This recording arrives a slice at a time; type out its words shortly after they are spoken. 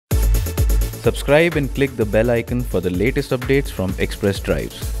Subscribe and click the bell icon for the latest updates from Express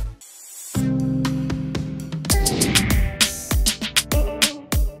Drives.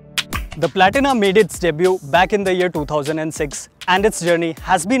 The Platina made its debut back in the year 2006 and its journey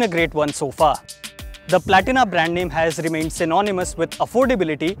has been a great one so far. The Platina brand name has remained synonymous with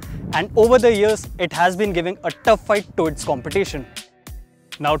affordability, and over the years it has been giving a tough fight to its competition.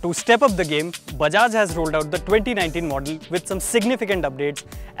 Now, to step up the game, Bajaj has rolled out the 2019 model with some significant updates,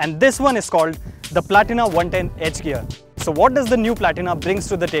 and this one is called the Platina 110 H Gear. So what does the new Platina brings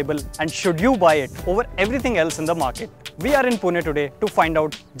to the table, and should you buy it over everything else in the market? We are in Pune today to find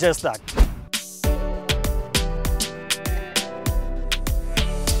out just that.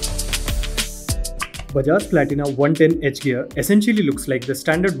 Bajaj Platina 110 H Gear essentially looks like the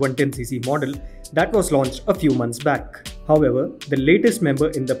standard 110cc model that was launched a few months back. However, the latest member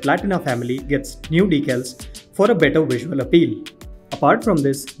in the Platina family gets new decals for a better visual appeal. Apart from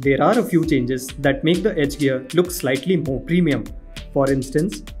this, there are a few changes that make the H Gear look slightly more premium. For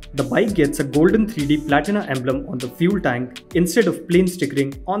instance, the bike gets a golden 3D Platina emblem on the fuel tank instead of plain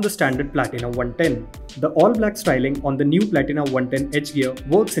stickering on the standard Platina 110. The all-black styling on the new Platina 110 H Gear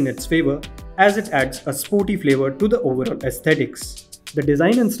works in its favor as it adds a sporty flavor to the overall aesthetics. The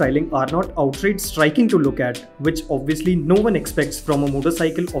design and styling are not outright striking to look at, which obviously no one expects from a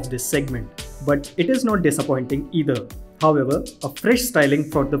motorcycle of this segment, but it is not disappointing either. However, a fresh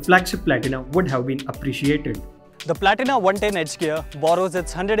styling for the flagship Platina would have been appreciated. The Platina 110 H Gear borrows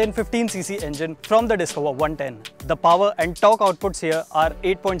its 115cc engine from the Discover 110. The power and torque outputs here are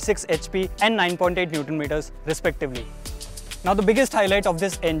 8.6 HP and 9.8 Nm respectively. Now, the biggest highlight of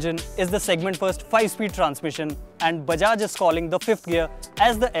this engine is the segment-first 5-speed transmission, and Bajaj is calling the 5th gear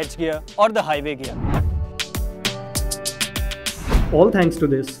as the H gear or the highway gear. All thanks to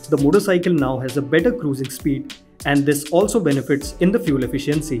this, the motorcycle now has a better cruising speed, and this also benefits in the fuel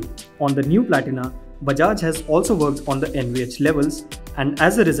efficiency. On the new Platina, Bajaj has also worked on the NVH levels, and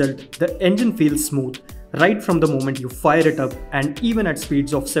as a result, the engine feels smooth right from the moment you fire it up, and even at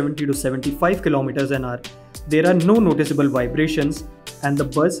speeds of 70 to 75 km/h, there are no noticeable vibrations, and the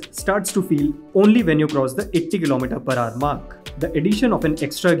buzz starts to feel only when you cross the 80 km/h mark. The addition of an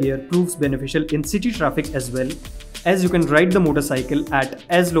extra gear proves beneficial in city traffic as well, as you can ride the motorcycle at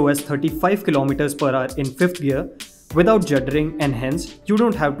as low as 35 km/h in 5th gear without juddering, and hence you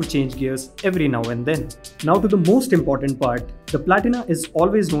don't have to change gears every now and then. Now to the most important part, the Platina is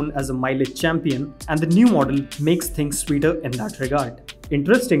always known as a mileage champion, and the new model makes things sweeter in that regard.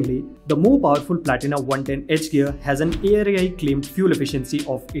 Interestingly, the more powerful Platina 110 H Gear has an ARAI claimed fuel efficiency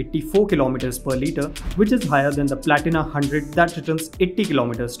of 84 km/L, which is higher than the Platina 100 that returns 80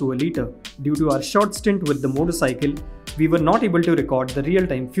 km/L. Due to our short stint with the motorcycle, we were not able to record the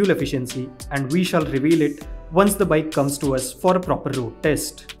real-time fuel efficiency, and we shall reveal it once the bike comes to us for a proper road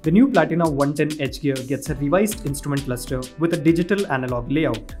test. The new Platina 110 H Gear gets a revised instrument cluster with a digital analog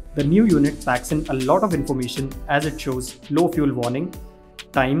layout. The new unit packs in a lot of information as it shows low fuel warning,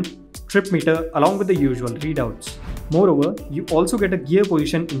 time, trip meter along with the usual readouts. Moreover, you also get a gear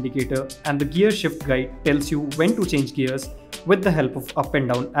position indicator, and the gear shift guide tells you when to change gears with the help of up and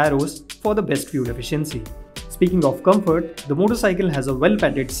down arrows for the best fuel efficiency. Speaking of comfort, the motorcycle has a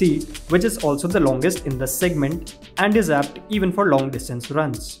well-padded seat, which is also the longest in the segment and is apt even for long distance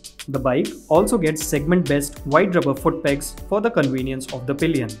runs. The bike also gets segment-best wide rubber foot pegs for the convenience of the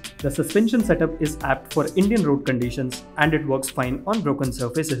pillion. The suspension setup is apt for Indian road conditions, and it works fine on broken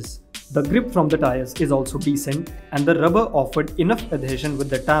surfaces. The grip from the tires is also decent, and the rubber offered enough adhesion with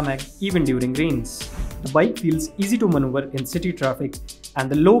the tarmac even during rains. The bike feels easy to maneuver in city traffic, and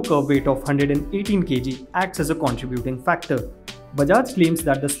the low curb weight of 118 kg acts as a contributing factor. Bajaj claims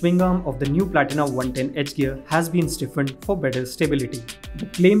that the swing arm of the new Platina 110 H Gear has been stiffened for better stability. The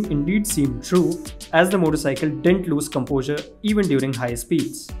claim indeed seemed true, as the motorcycle didn't lose composure even during high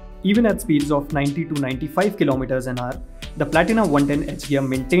speeds. Even at speeds of 90 to 95 km/h, the Platina 110 H Gear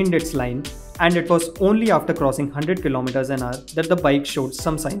maintained its line, and it was only after crossing 100 km/h that the bike showed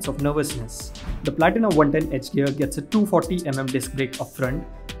some signs of nervousness. The Platina 110 H Gear gets a 240mm disc brake up front,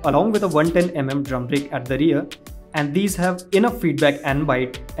 along with a 110mm drum brake at the rear, and these have enough feedback and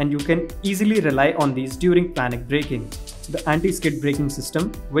bite, and you can easily rely on these during panic braking. The anti-skid braking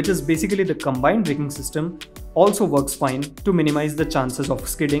system, which is basically the combined braking system, also works fine to minimize the chances of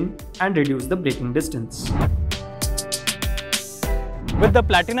skidding and reduce the braking distance. With the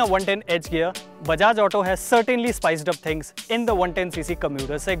Platina 110 H Gear, Bajaj Auto has certainly spiced up things in the 110cc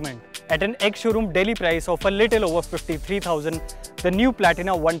commuter segment. At an ex-showroom daily price of a little over 53,000, the new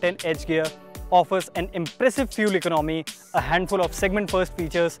Platina 110 H Gear offers an impressive fuel economy, a handful of segment-first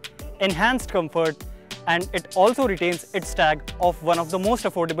features, enhanced comfort, and it also retains its tag of one of the most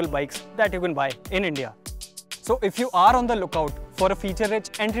affordable bikes that you can buy in India. So if you are on the lookout for a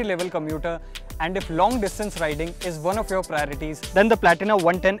feature-rich entry-level commuter, and if long-distance riding is one of your priorities, then the Platina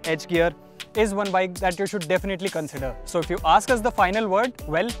 110 Edge Gear is one bike that you should definitely consider. So if you ask us the final word,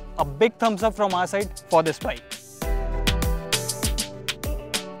 well, a big thumbs up from our side for this bike.